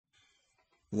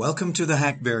Welcome to the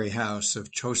Hackberry House of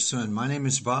Chosun. My name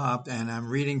is Bob, and I'm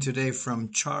reading today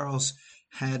from Charles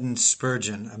Haddon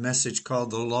Spurgeon, a message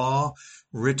called The Law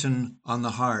Written on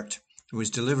the Heart. It was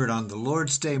delivered on the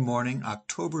Lord's Day morning,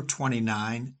 October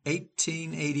 29,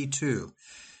 1882,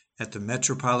 at the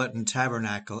Metropolitan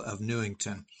Tabernacle of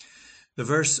Newington. The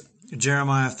verse,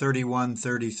 Jeremiah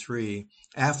 31:33,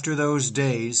 "After those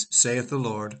days, saith the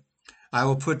Lord, I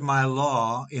will put my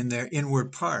law in their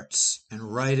inward parts,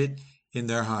 and write it in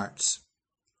their hearts."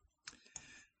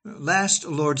 Last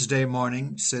Lord's Day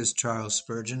morning, says Charles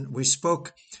Spurgeon, we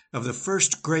spoke of the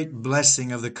first great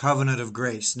blessing of the covenant of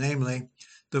grace, namely,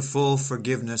 the full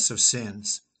forgiveness of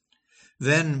sins.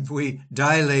 Then we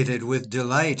dilated with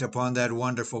delight upon that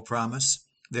wonderful promise,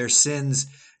 "Their sins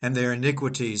and their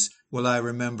iniquities will I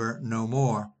remember no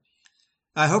more."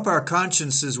 I hope our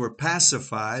consciences were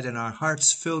pacified and our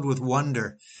hearts filled with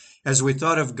wonder as we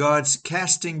thought of God's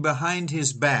casting behind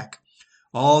his back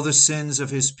all the sins of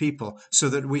his people, so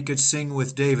that we could sing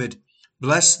with David,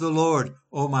 "Bless the Lord,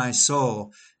 O my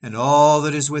soul, and all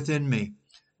that is within me.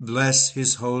 Bless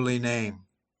his holy name."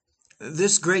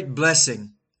 This great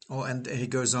blessing, and he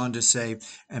goes on to say,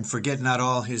 "And forget not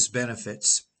all his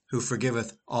benefits, who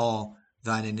forgiveth all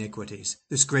thine iniquities."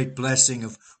 This great blessing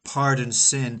of pardoned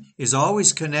sin is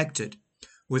always connected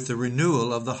with the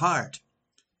renewal of the heart.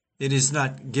 It is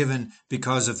not given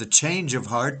because of the change of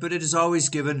heart, but it is always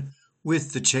given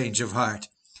with the change of heart.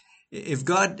 If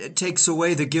God takes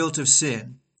away the guilt of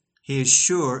sin, he is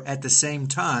sure at the same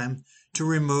time to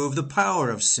remove the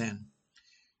power of sin.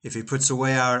 If he puts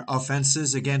away our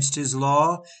offenses against his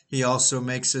law, he also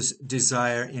makes us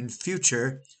desire in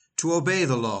future to obey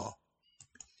the law.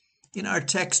 In our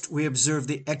text, we observe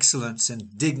the excellence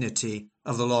and dignity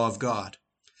of the law of God.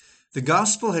 The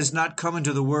gospel has not come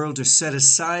into the world to set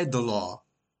aside the law.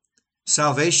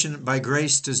 Salvation by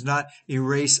grace does not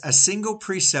erase a single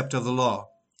precept of the law,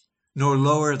 nor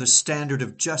lower the standard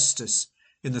of justice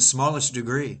in the smallest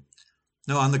degree.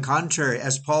 No, on the contrary,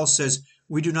 as Paul says,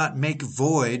 we do not make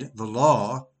void the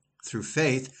law through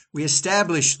faith, we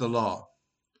establish the law.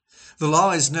 The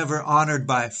law is never honored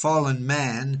by fallen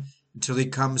man until he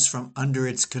comes from under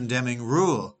its condemning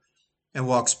rule and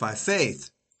walks by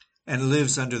faith and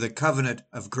lives under the covenant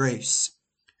of grace.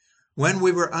 When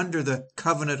we were under the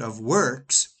covenant of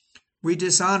works, we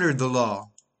dishonored the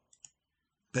law,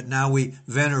 but now we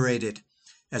venerate it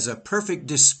as a perfect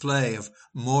display of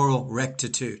moral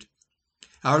rectitude.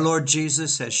 Our Lord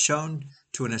Jesus has shown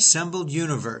to an assembled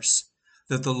universe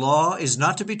that the law is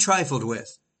not to be trifled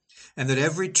with, and that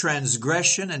every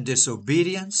transgression and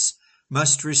disobedience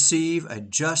must receive a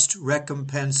just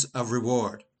recompense of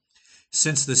reward,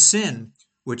 since the sin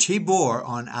which he bore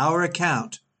on our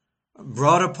account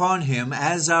brought upon him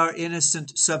as our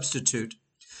innocent substitute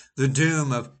the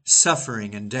doom of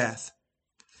suffering and death.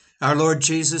 Our Lord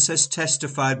Jesus has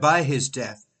testified by his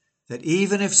death that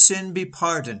even if sin be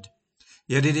pardoned,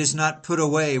 yet it is not put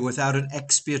away without an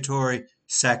expiatory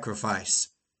sacrifice.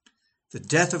 The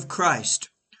death of Christ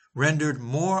rendered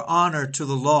more honor to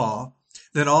the law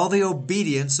than all the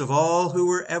obedience of all who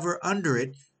were ever under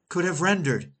it could have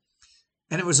rendered.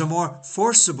 And it was a more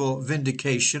forcible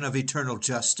vindication of eternal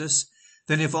justice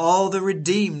than if all the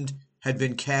redeemed had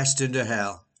been cast into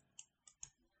hell.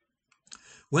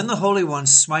 When the Holy One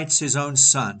smites his own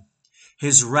Son,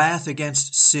 his wrath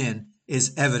against sin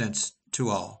is evident to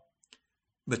all.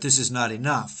 But this is not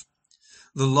enough.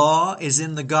 The law is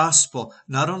in the gospel,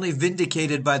 not only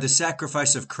vindicated by the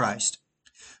sacrifice of Christ,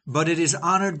 but it is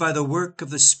honored by the work of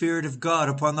the Spirit of God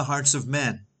upon the hearts of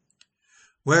men.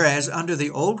 Whereas under the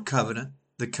old covenant,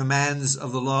 the commands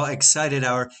of the law excited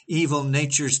our evil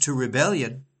natures to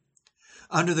rebellion,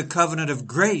 under the covenant of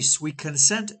grace we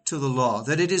consent to the law,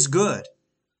 that it is good,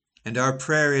 and our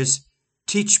prayer is,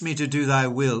 "Teach me to do thy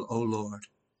will, O Lord."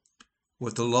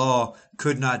 What the law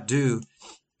could not do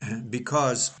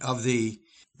because of the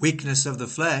weakness of the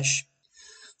flesh,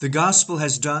 the gospel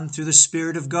has done through the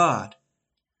Spirit of God.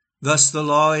 Thus the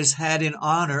law is had in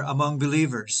honor among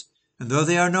believers, and though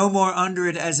they are no more under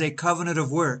it as a covenant of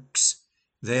works,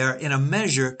 they are in a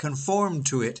measure conformed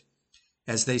to it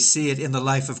as they see it in the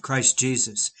life of Christ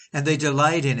Jesus, and they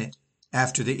delight in it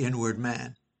after the inward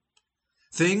man.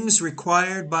 Things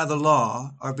required by the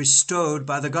law are bestowed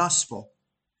by the gospel.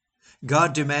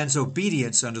 God demands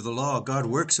obedience under the law. God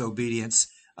works obedience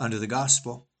under the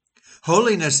gospel.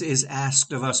 Holiness is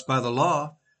asked of us by the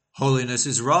law. Holiness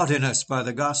is wrought in us by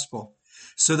the gospel,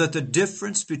 so that the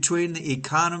difference between the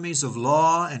economies of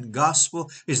law and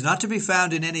gospel is not to be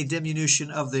found in any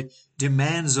diminution of the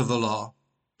demands of the law,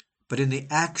 but in the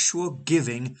actual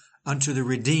giving unto the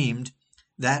redeemed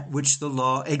that which the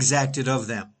law exacted of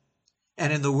them.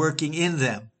 and in the working in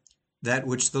them that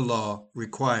which the law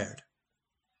required.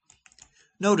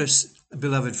 Notice,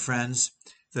 beloved friends,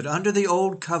 that under the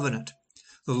Old Covenant,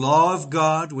 the law of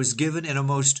God was given in a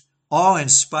most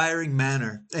awe-inspiring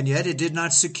manner, and yet it did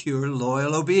not secure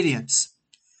loyal obedience.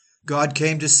 God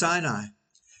came to Sinai,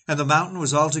 and the mountain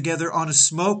was altogether on a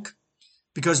smoke,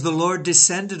 because the Lord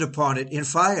descended upon it in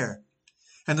fire,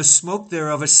 and the smoke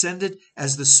thereof ascended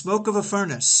as the smoke of a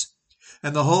furnace,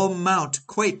 and the whole mount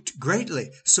quaked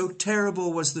greatly. So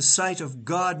terrible was the sight of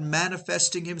God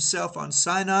manifesting himself on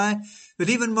Sinai, that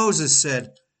even Moses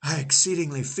said, I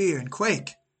exceedingly fear and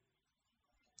quake.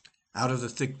 Out of the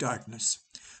thick darkness,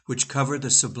 which covered the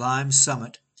sublime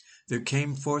summit, there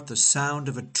came forth the sound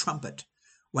of a trumpet,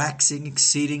 waxing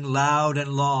exceeding loud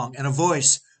and long, and a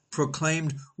voice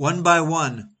proclaimed one by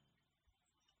one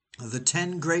the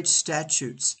 10 great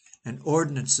statutes and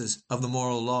ordinances of the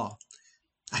moral law.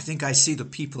 I think I see the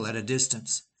people at a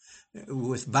distance,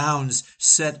 with bounds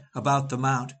set about the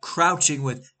mount, crouching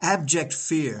with abject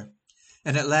fear,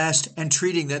 and at last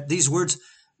entreating that these words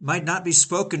might not be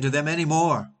spoken to them any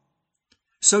more.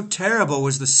 So terrible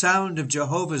was the sound of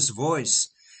Jehovah's voice,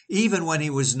 even when he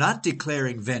was not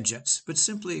declaring vengeance, but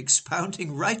simply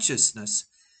expounding righteousness,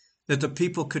 that the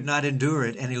people could not endure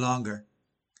it any longer.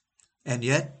 And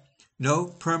yet no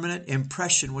permanent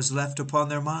impression was left upon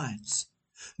their minds.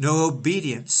 No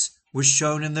obedience was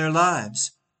shown in their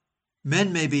lives.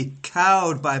 Men may be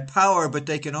cowed by power, but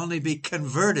they can only be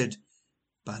converted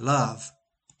by love.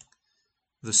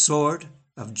 The sword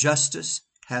of justice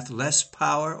hath less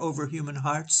power over human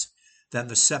hearts than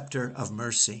the scepter of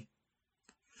mercy.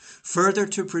 Further,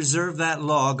 to preserve that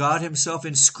law, God himself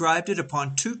inscribed it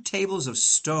upon 2 tables of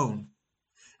stone,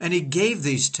 and he gave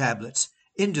these tablets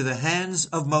into the hands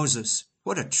of Moses.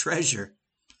 What a treasure!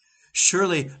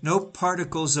 Surely no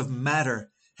particles of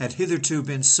matter had hitherto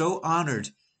been so honored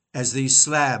as these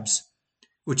slabs,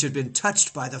 which had been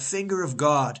touched by the finger of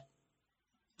God,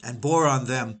 and bore on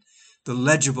them the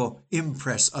legible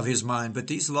impress of his mind. But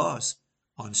these laws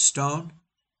on stone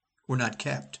were not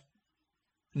kept.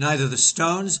 Neither the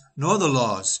stones nor the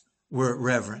laws were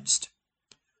reverenced.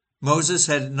 Moses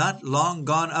had not long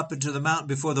gone up into the mountain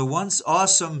before the once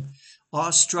awesome,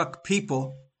 awestruck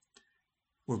people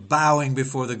were bowing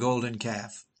before the golden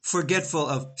calf, forgetful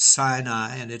of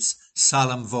Sinai and its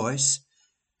solemn voice,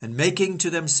 and making to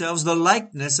themselves the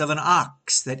likeness of an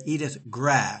ox that eateth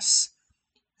grass,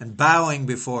 and bowing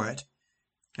before it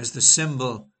as the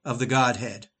symbol of the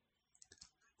Godhead.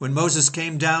 When Moses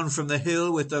came down from the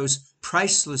hill with those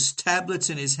priceless tablets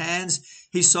in his hands,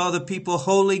 he saw the people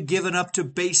wholly given up to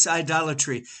base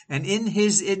idolatry, and in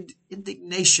his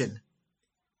indignation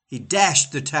he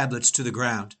dashed the tablets to the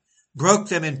ground, broke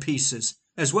them in pieces,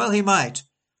 as well he might,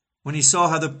 when he saw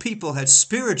how the people had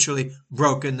spiritually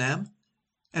broken them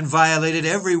and violated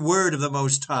every word of the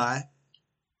Most High.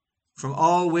 From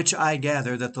all which I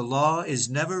gather that the law is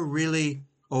never really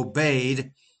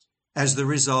obeyed as the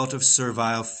result of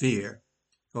servile fear.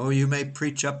 Oh, you may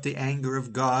preach up the anger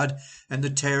of God and the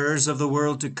terrors of the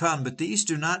world to come, but these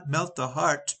do not melt the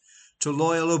heart to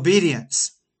loyal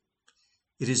obedience.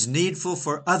 It is needful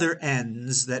for other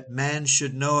ends that man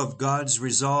should know of God's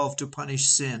resolve to punish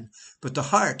sin, but the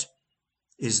heart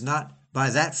is not by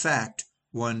that fact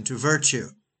won to virtue.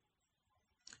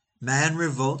 Man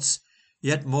revolts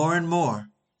yet more and more.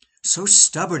 So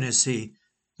stubborn is he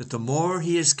that the more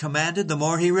he is commanded, the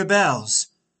more he rebels.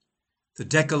 The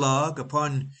Decalogue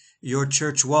upon your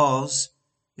church walls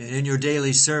and in your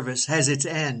daily service has its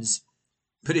ends,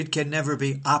 but it can never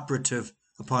be operative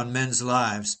upon men's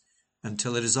lives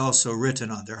until it is also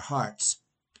written on their hearts.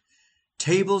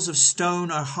 Tables of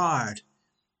stone are hard,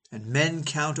 and men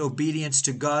count obedience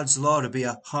to God's law to be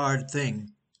a hard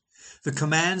thing. The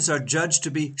commands are judged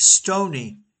to be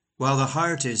stony, while the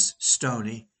heart is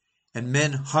stony, and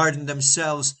men harden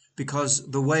themselves because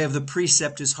the way of the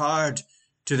precept is hard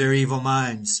to their evil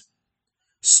minds.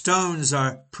 Stones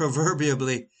are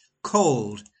proverbially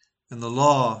cold, and the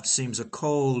law seems a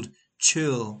cold,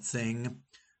 chill thing,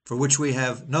 for which we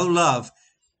have no love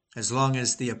as long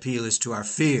as the appeal is to our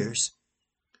fears.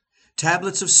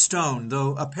 Tablets of stone,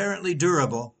 though apparently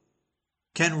durable,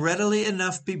 can readily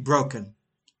enough be broken,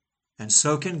 and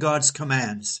so can God's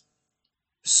commands.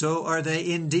 So are they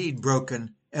indeed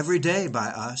broken every day by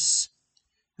us,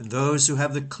 and those who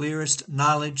have the clearest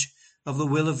knowledge of the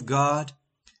will of God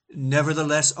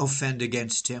nevertheless offend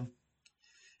against him.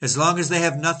 As long as they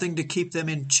have nothing to keep them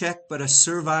in check but a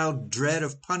servile dread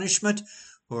of punishment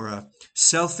or a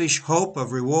selfish hope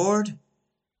of reward,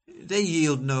 they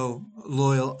yield no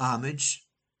loyal homage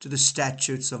to the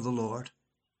statutes of the Lord.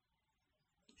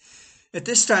 At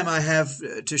this time I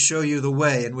have to show you the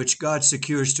way in which God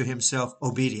secures to himself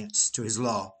obedience to his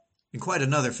law in quite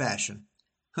another fashion,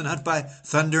 not by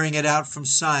thundering it out from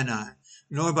Sinai,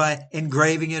 nor by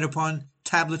engraving it upon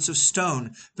tablets of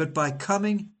stone, but by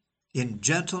coming in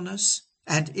gentleness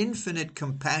and infinite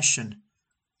compassion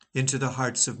into the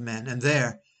hearts of men, and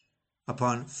there,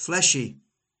 upon fleshy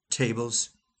tables,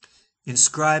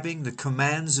 inscribing the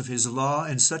commands of his law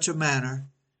in such a manner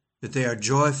that they are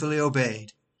joyfully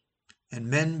obeyed, and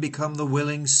men become the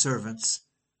willing servants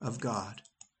of God.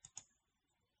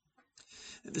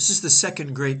 This is the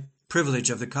second great privilege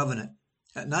of the covenant,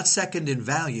 not second in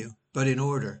value, but in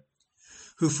order.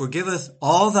 Who forgiveth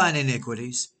all thine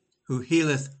iniquities, who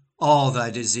healeth all thy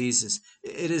diseases.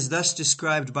 It is thus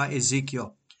described by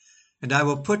Ezekiel. And I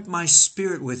will put my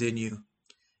spirit within you,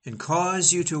 and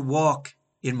cause you to walk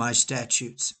in my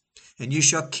statutes, and you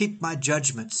shall keep my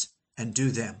judgments and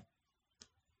do them.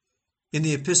 In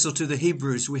the epistle to the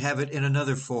Hebrews, we have it in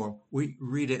another form. We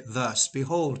read it thus: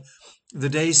 Behold, the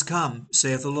days come,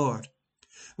 saith the Lord,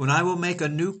 when I will make a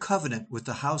new covenant with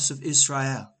the house of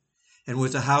Israel and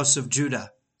with the house of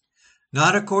Judah,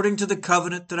 not according to the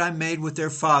covenant that I made with their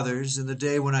fathers in the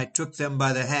day when I took them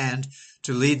by the hand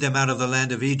to lead them out of the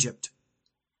land of Egypt,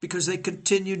 because they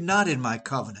continued not in my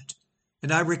covenant,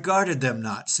 and I regarded them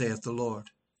not, saith the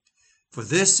Lord. For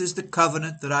this is the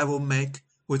covenant that I will make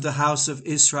with the house of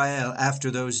Israel after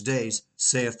those days,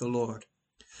 saith the Lord.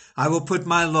 I will put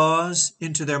my laws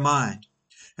into their mind,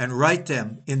 and write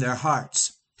them in their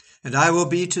hearts, and I will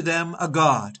be to them a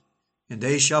God, and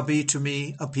they shall be to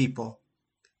me a people.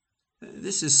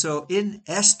 This is so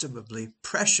inestimably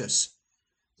precious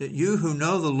that you who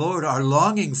know the Lord are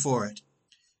longing for it,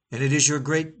 and it is your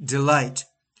great delight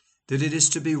that it is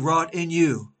to be wrought in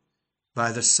you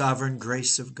by the sovereign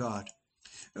grace of God.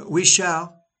 We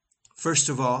shall, first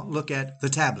of all, look at the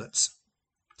tablets.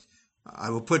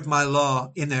 I will put my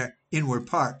law in their inward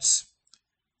parts,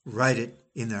 write it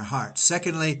in their hearts.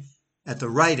 Secondly, at the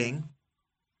writing,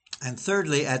 and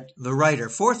thirdly, at the writer.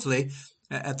 Fourthly,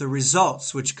 at the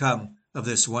results which come of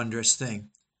this wondrous thing.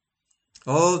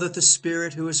 Oh, that the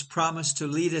Spirit who is promised to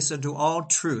lead us into all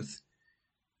truth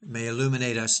may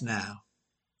illuminate us now.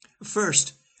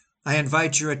 First, I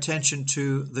invite your attention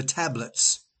to the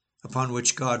tablets upon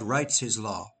which God writes his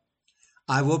law.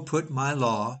 I will put my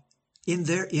law in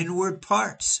their inward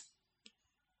parts.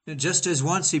 Just as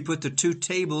once he put the 2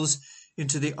 tables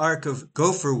into the ark of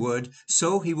gopher wood,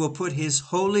 so he will put his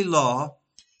holy law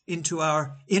into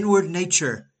our inward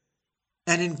nature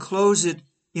and enclose it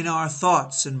in our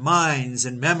thoughts and minds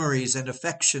and memories and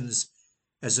affections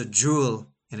as a jewel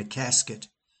in a casket.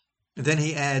 And then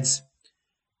he adds,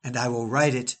 and I will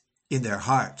write it in their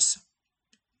hearts.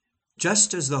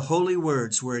 Just as the holy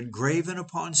words were engraven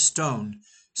upon stone,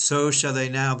 so shall they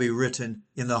now be written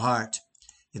in the heart,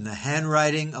 in the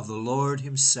handwriting of the Lord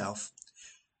himself.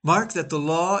 Mark that the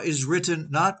law is written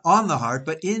not on the heart,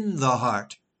 but in the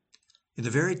heart, in the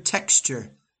very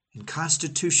texture and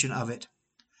constitution of it,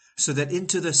 so that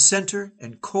into the center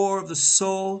and core of the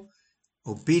soul,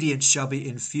 obedience shall be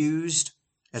infused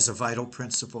as a vital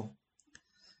principle.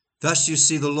 Thus you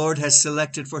see the Lord has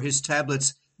selected for his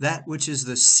tablets that which is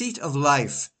the seat of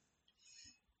life.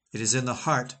 It is in the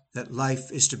heart that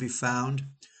life is to be found.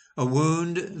 A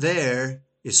wound there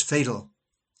is fatal.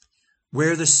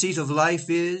 Where the seat of life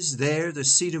is, there the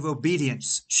seat of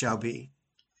obedience shall be.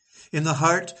 In the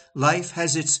heart, life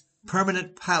has its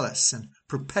permanent palace and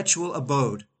perpetual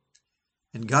abode.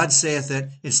 And God saith that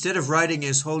instead of writing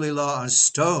his holy law on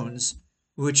stones,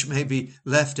 which may be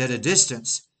left at a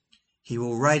distance, he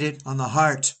will write it on the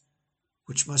heart,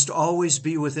 which must always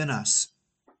be within us.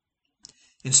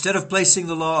 Instead of placing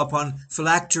the law upon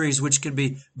phylacteries which can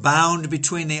be bound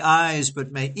between the eyes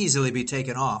but may easily be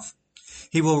taken off,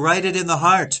 he will write it in the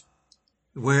heart,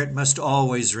 where it must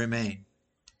always remain.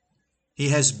 He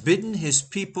has bidden his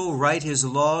people write his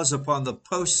laws upon the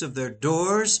posts of their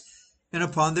doors and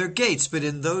upon their gates, but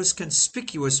in those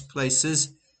conspicuous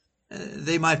places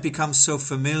they might become so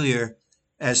familiar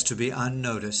as to be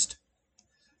unnoticed.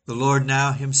 The Lord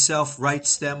now himself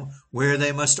writes them where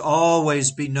they must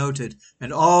always be noted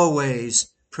and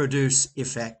always produce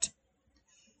effect.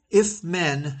 If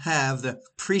men have the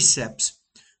precepts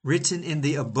written in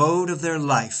the abode of their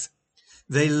life,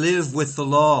 they live with the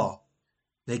law.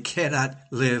 They cannot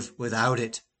live without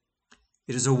it.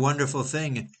 It is a wonderful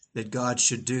thing that God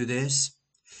should do this.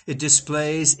 It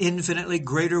displays infinitely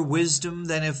greater wisdom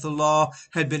than if the law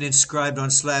had been inscribed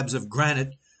on slabs of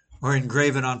granite or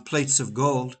engraven on plates of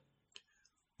gold.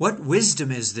 What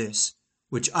wisdom is this,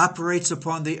 which operates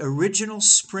upon the original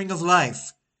spring of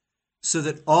life, so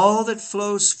that all that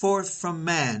flows forth from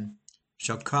man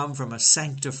shall come from a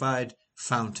sanctified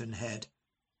fountainhead.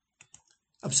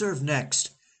 Observe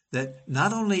next that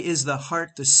not only is the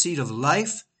heart the seat of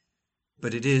life,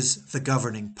 but it is the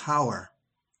governing power.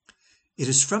 It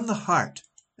is from the heart,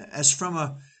 as from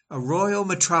a royal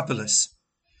metropolis,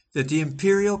 that the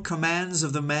imperial commands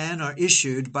of the man are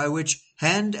issued, by which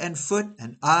hand and foot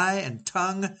and eye and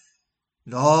tongue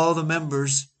and all the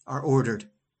members are ordered.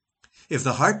 If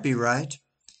the heart be right,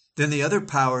 then the other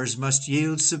powers must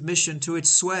yield submission to its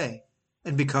sway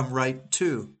and become right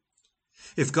too.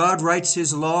 If God writes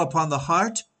his law upon the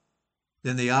heart,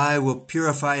 then the eye will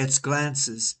purify its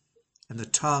glances, and the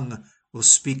tongue will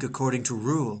speak according to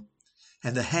rule,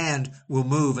 and the hand will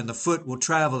move and the foot will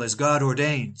travel as God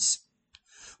ordains.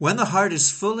 When the heart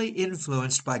is fully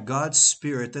influenced by God's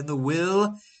Spirit, then the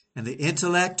will and the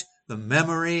intellect, the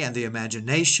memory and the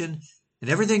imagination, and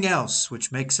everything else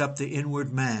which makes up the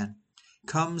inward man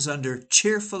comes under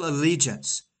cheerful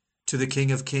allegiance to the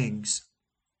King of Kings.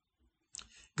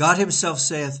 God himself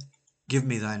saith, "Give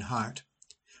me thine heart,"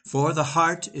 for the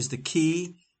heart is the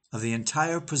key of the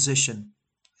entire position.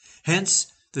 Hence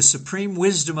the supreme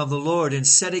wisdom of the Lord in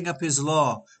setting up his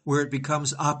law where it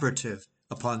becomes operative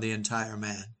upon the entire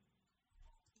man.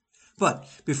 But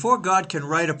before God can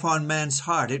write upon man's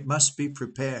heart, it must be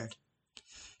prepared.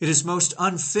 It is most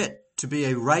unfit to be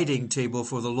a writing table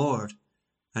for the Lord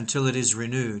until it is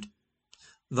renewed.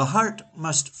 The heart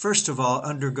must first of all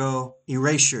undergo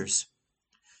erasures.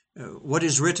 What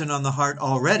is written on the heart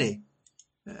already,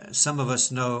 some of us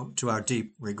know to our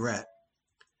deep regret.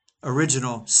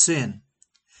 Original sin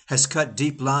has cut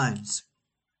deep lines.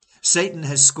 Satan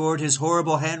has scored his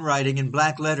horrible handwriting in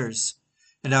black letters,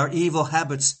 and our evil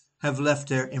habits have left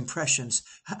their impressions.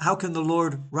 How can the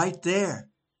Lord write there?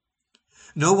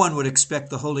 No one would expect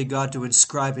the holy God to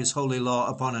inscribe his holy law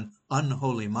upon an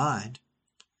unholy mind.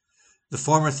 The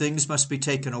former things must be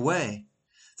taken away,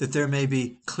 that there may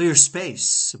be clear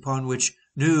space upon which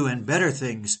new and better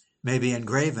things may be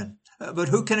engraven. But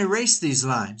who can erase these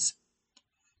lines?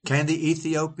 Can the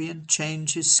Ethiopian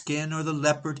change his skin, or the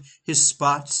leopard his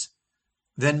spots?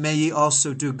 Then may ye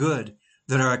also do good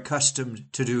that are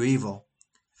accustomed to do evil.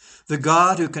 The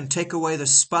God who can take away the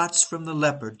spots from the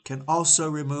leopard can also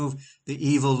remove the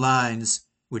evil lines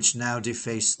which now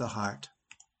deface the heart.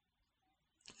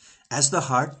 As the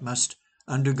heart must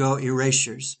undergo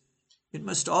erasures, it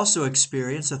must also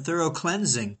experience a thorough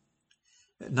cleansing,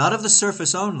 not of the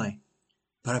surface only,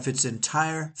 but of its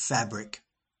entire fabric.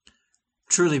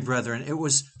 Truly, brethren, it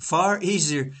was far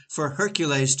easier for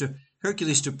Hercules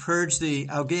to purge the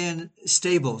Augean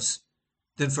stables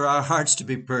than for our hearts to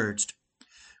be purged.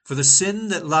 For the sin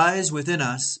that lies within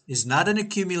us is not an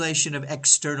accumulation of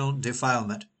external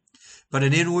defilement, but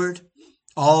an inward,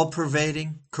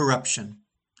 all-pervading corruption.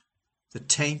 The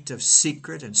taint of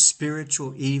secret and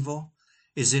spiritual evil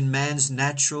is in man's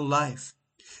natural life.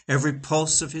 Every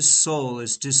pulse of his soul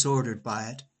is disordered by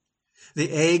it.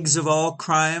 The eggs of all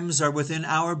crimes are within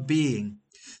our being.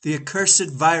 The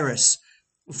accursed virus,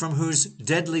 from whose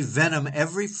deadly venom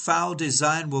every foul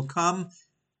design will come,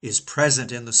 is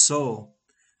present in the soul.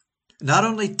 Not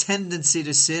only tendency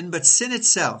to sin, but sin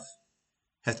itself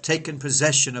hath taken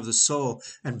possession of the soul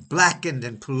and blackened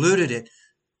and polluted it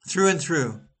through and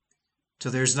through,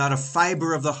 till there is not a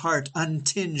fiber of the heart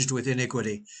untinged with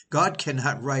iniquity. God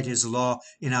cannot write his law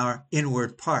in our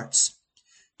inward parts,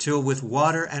 till with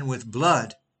water and with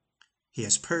blood he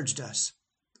has purged us.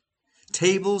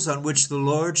 Tables on which the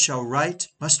Lord shall write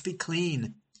must be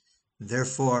clean.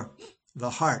 Therefore,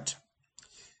 the heart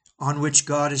on which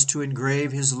God is to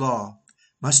engrave his law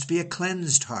must be a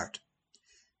cleansed heart.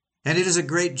 And it is a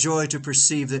great joy to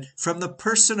perceive that from the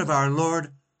person of our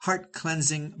Lord,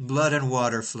 heart-cleansing blood and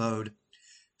water flowed,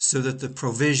 so that the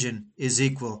provision is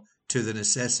equal to the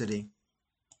necessity.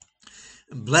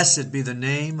 Blessed be the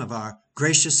name of our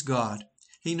gracious God.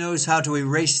 He knows how to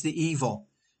erase the evil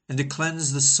and to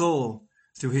cleanse the soul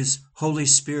through his Holy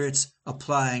Spirit's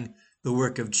applying the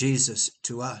work of Jesus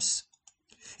to us.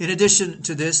 In addition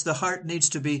to this, the heart needs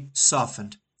to be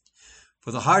softened,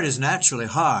 for the heart is naturally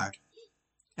hard,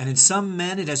 and in some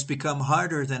men it has become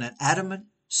harder than an adamant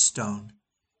stone.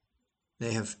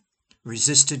 They have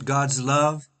resisted God's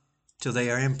love till they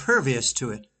are impervious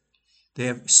to it. They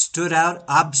have stood out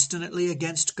obstinately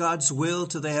against God's will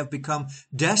till they have become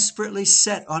desperately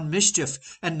set on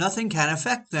mischief, and nothing can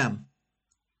affect them.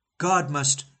 God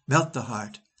must melt the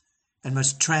heart and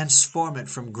must transform it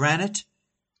from granite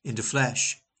into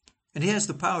flesh, and he has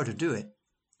the power to do it.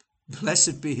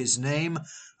 Blessed be his name.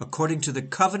 According to the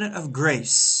covenant of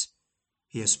grace,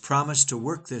 he has promised to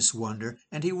work this wonder,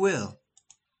 and he will.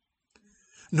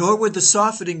 Nor would the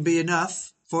softening be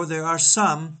enough, for there are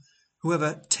some who have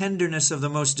a tenderness of the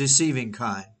most deceiving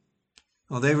kind.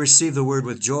 Well, they receive the word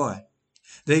with joy.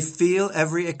 They feel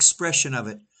every expression of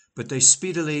it, but they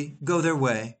speedily go their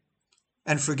way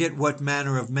and forget what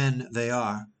manner of men they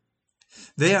are.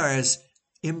 They are as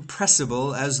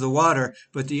impressible as the water,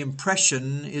 but the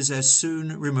impression is as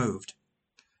soon removed,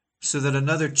 so that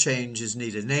another change is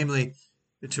needed, namely,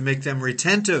 to make them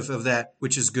retentive of that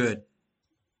which is good.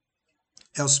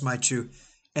 Else might you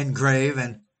engrave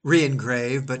and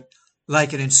re-engrave, but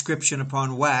like an inscription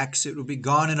upon wax, it will be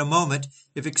gone in a moment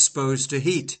if exposed to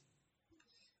heat.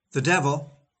 The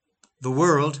devil, the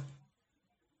world,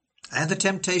 and the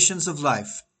temptations of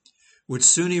life would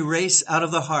soon erase out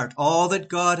of the heart all that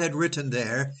God had written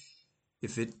there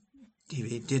if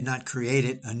he did not create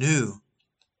it anew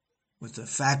with the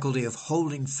faculty of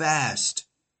holding fast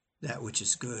that which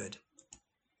is good.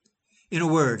 In a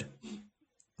word,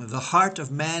 the heart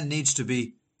of man needs to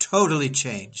be totally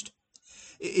changed.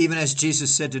 Even as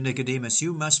Jesus said to Nicodemus,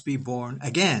 you must be born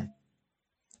again.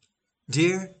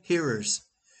 Dear hearers,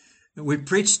 we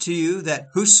preach to you that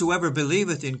whosoever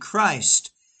believeth in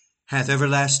Christ hath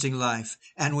everlasting life,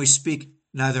 and we speak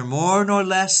neither more nor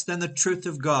less than the truth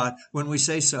of God when we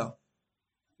say so.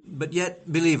 But yet,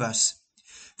 believe us,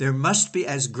 there must be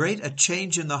as great a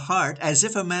change in the heart as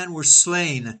if a man were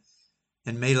slain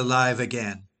and made alive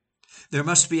again. There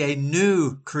must be a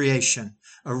new creation,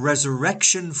 a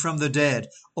resurrection from the dead.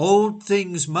 Old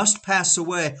things must pass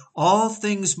away. All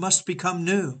things must become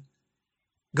new.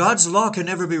 God's law can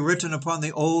never be written upon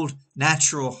the old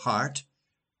natural heart.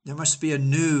 There must be a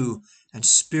new and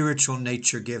spiritual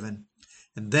nature given.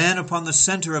 And then upon the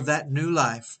center of that new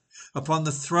life, upon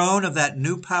the throne of that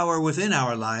new power within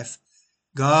our life,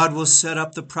 God will set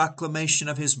up the proclamation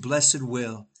of his blessed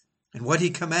will. And what he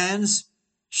commands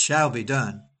shall be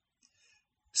done.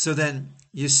 So then,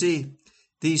 you see,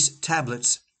 these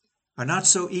tablets are not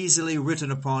so easily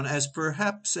written upon as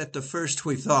perhaps at the first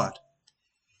we thought.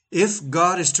 If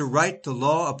God is to write the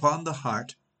law upon the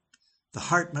heart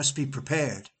must be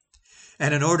prepared.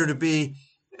 And in order to be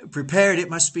prepared, it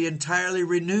must be entirely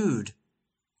renewed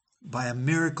by a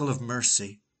miracle of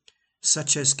mercy,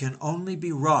 such as can only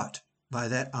be wrought by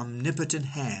that omnipotent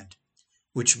hand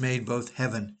which made both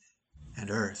heaven and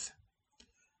earth.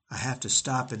 I have to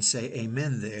stop and say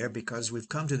amen there because we've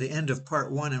come to the end of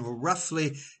part 1 and we're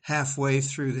roughly halfway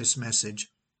through this message.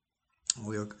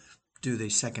 We'll do the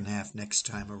second half next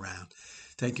time around.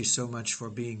 Thank you so much for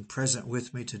being present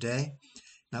with me today.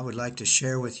 I would like to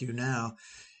share with you now,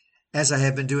 as I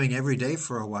have been doing every day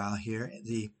for a while here,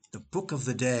 the book of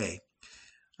the day.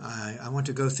 I want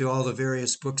to go through all the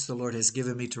various books the Lord has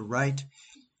given me to write,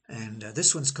 and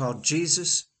this one's called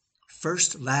Jesus,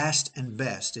 First, Last, and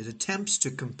Best. It attempts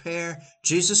to compare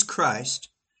Jesus Christ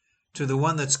to the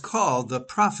one that's called the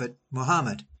Prophet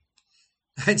Muhammad.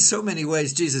 In so many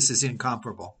ways, Jesus is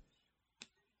incomparable.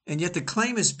 And yet the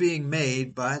claim is being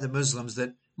made by the Muslims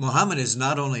that Muhammad is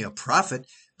not only a prophet,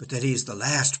 but that he is the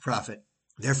last prophet.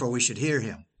 Therefore, we should hear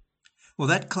him. Well,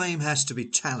 that claim has to be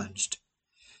challenged.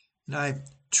 And I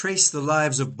trace the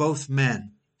lives of both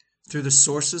men through the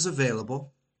sources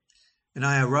available, and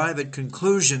I arrive at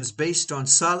conclusions based on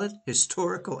solid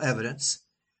historical evidence.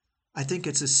 I think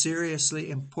it's a seriously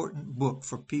important book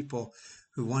for people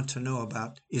who want to know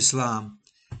about Islam,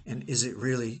 and is it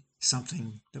really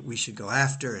something that we should go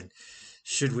after, and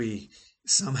should we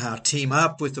somehow team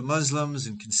up with the Muslims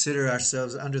and consider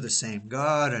ourselves under the same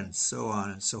God, and so on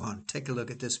and so on. Take a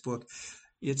look at this book.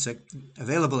 It's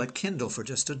available at Kindle for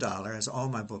just $1, as all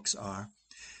my books are.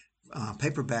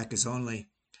 Paperback is only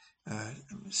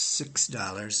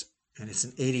 $6, and it's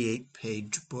an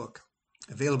 88-page book.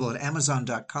 Available at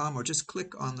Amazon.com, or just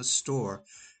click on the store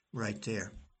right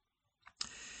there.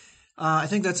 I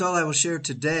think that's all I will share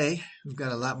today. We've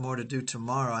got a lot more to do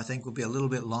tomorrow. I think we'll be a little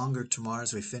bit longer tomorrow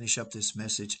as we finish up this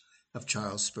message of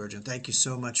Charles Spurgeon. Thank you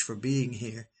so much for being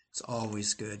here. It's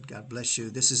always good. God bless you.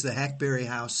 This is the Hackberry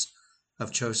House of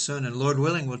Chosun, and Lord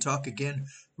willing, we'll talk again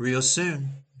real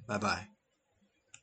soon. Bye-bye.